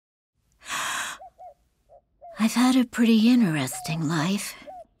I've had a pretty interesting life.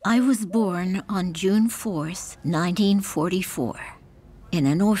 I was born on June 4th, 1944, in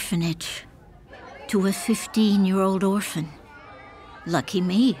an orphanage, to a 15-year-old orphan. Lucky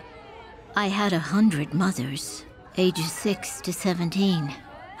me. I had 100 mothers, ages 6 to 17,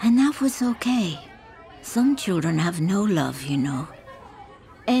 and that was okay. Some children have no love, you know.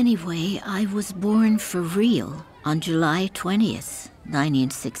 Anyway, I was born for real on July 20th,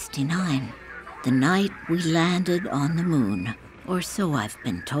 1969, the night we landed on the moon, or so I've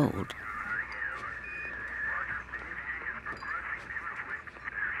been told.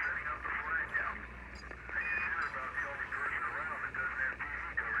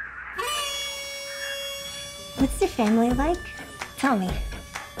 What's your family like? Tell me.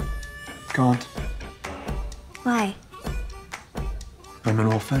 God. Why? I'm an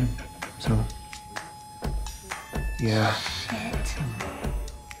orphan, so... Yeah. Shit.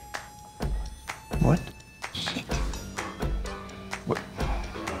 What? Shit. What?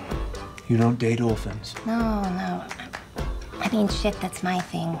 You don't date orphans? No. I mean, shit, that's my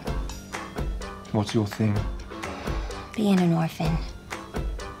thing. What's your thing? Being an orphan.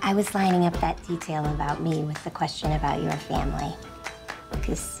 I was lining up that detail about me with the question about your family.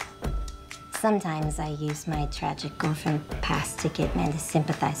 Because sometimes I use my tragic orphan past to get men to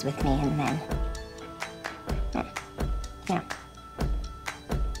sympathize with me, and then... Yeah.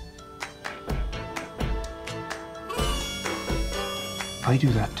 I do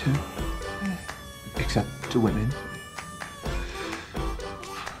that too. Except to women.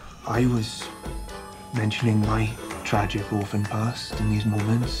 I was mentioning my tragic orphan past in these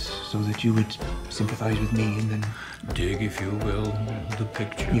moments so that you would sympathize with me and then... Dig, if you will, the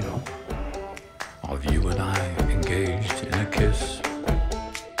picture. You know. Of you and I engaged in a kiss.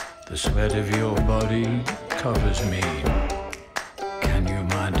 The sweat of your body covers me. Can you,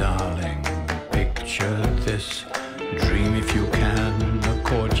 my darling, picture this? Dream if you can, a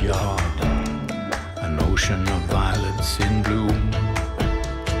courtyard, an ocean of violets in bloom.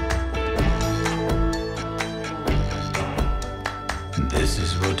 This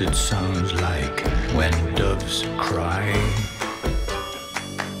is what it sounds like when doves cry.